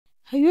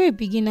Are you a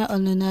beginner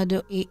on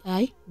Leonardo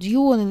AI? Do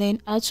you want to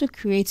learn how to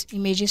create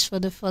images for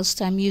the first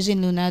time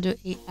using Leonardo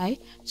AI?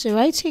 So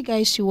right here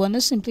guys, you want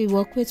to simply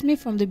work with me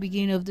from the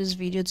beginning of this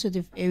video to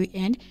the very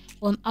end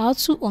on how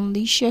to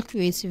unleash your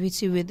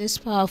creativity with this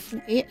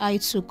powerful AI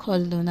tool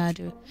called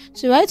Leonardo.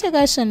 So right here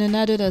guys, on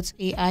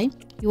Leonardo.ai,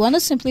 you want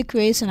to simply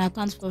create an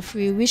account for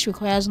free which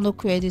requires no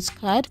credit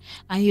card,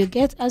 and you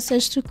get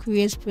access to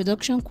create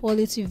production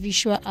quality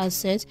visual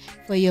assets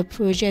for your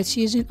project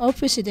using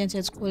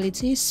unprecedented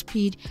quality,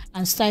 speed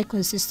and style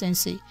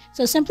consistency.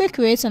 So simply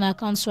create an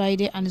account right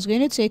there and it's going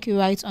to take you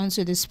right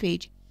onto this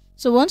page.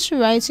 So once you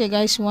right here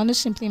guys, you want to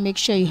simply make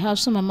sure you have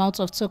some amount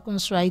of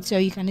tokens right here.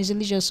 You can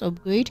easily just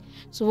upgrade.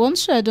 So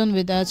once you are done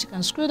with that, you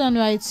can scroll down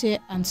right here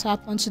and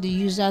tap onto the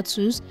user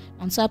tools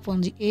and tap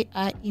on the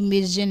AI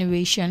image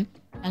generation,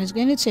 and it's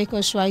going to take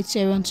us right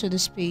here onto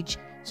this page.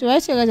 So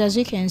right here guys, as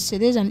you can see,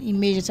 there's an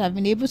image that I've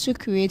been able to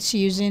create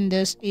using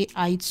this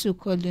AI tool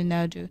called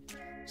Leonardo.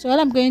 So what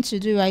I'm going to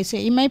do right here,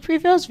 in my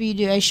previous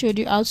video I showed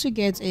you how to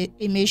get an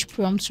image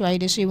prompt right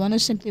there. So you want to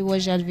simply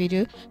watch that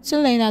video to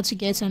learn how to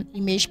get an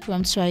image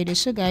prompt right there.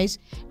 So guys,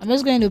 I'm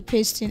just going to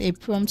paste in a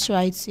prompt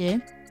right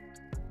here.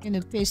 I'm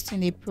going to paste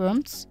in a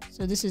prompt.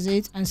 So this is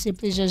it, and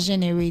simply just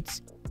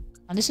generate.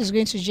 And this is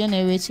going to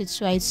generate it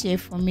right here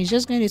for me. It's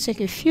just going to take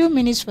a few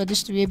minutes for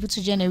this to be able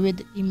to generate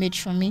the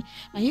image for me.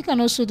 And you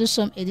can also do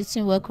some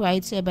editing work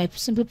right here by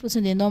simply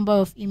putting the number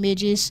of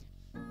images,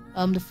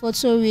 the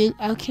photo reel,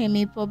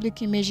 alchemy,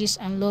 public images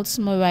and lots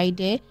more right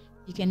there.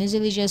 You can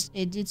easily just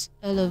edit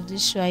all of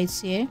this right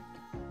here.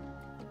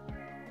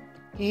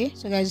 Okay,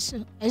 so guys,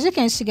 as you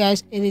can see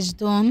guys, it is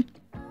done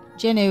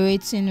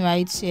generating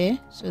right here.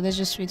 So let's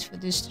just wait for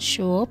this to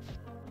show up.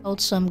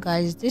 Awesome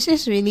guys, this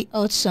is really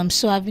awesome.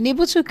 So I've been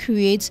able to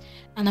create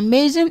an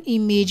amazing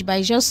image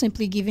by just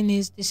simply giving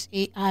this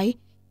AI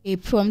a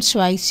prompt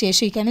right here.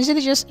 So you can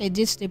easily just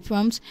edit the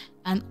prompt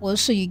and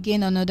also you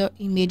gain another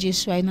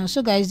images right now.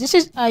 So guys, this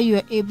is how you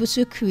are able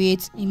to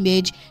create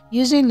image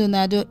using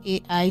Leonardo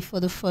AI for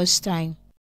the first time.